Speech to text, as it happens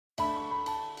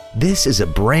This is a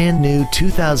brand new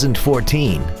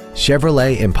 2014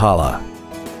 Chevrolet Impala.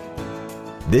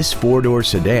 This four-door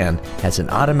sedan has an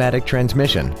automatic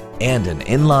transmission and an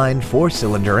inline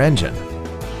four-cylinder engine.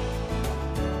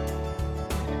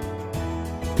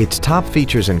 Its top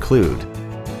features include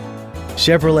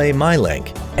Chevrolet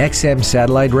MyLink XM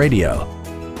satellite radio,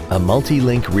 a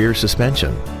multi-link rear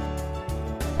suspension,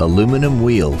 aluminum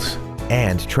wheels,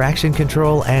 and traction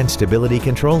control and stability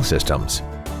control systems.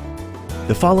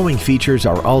 The following features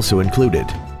are also included: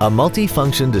 a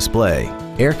multi-function display,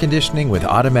 air conditioning with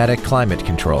automatic climate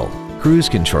control, cruise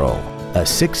control, a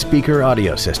 6-speaker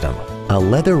audio system, a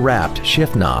leather-wrapped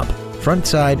shift knob, front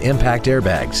side impact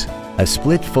airbags, a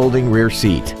split folding rear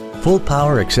seat, full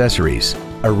power accessories,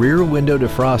 a rear window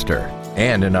defroster,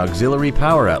 and an auxiliary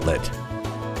power outlet.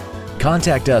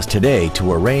 Contact us today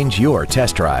to arrange your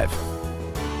test drive.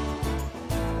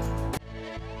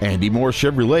 Andy Mohr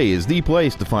Chevrolet is the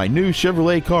place to find new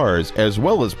Chevrolet cars as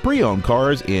well as pre-owned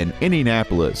cars in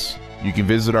Indianapolis. You can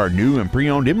visit our new and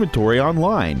pre-owned inventory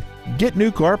online, get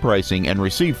new car pricing, and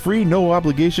receive free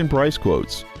no-obligation price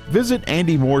quotes. Visit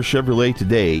Andy Mohr Chevrolet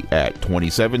today at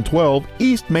 2712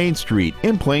 East Main Street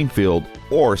in Plainfield,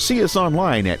 or see us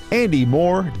online at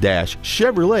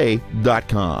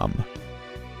andymohr-chevrolet.com.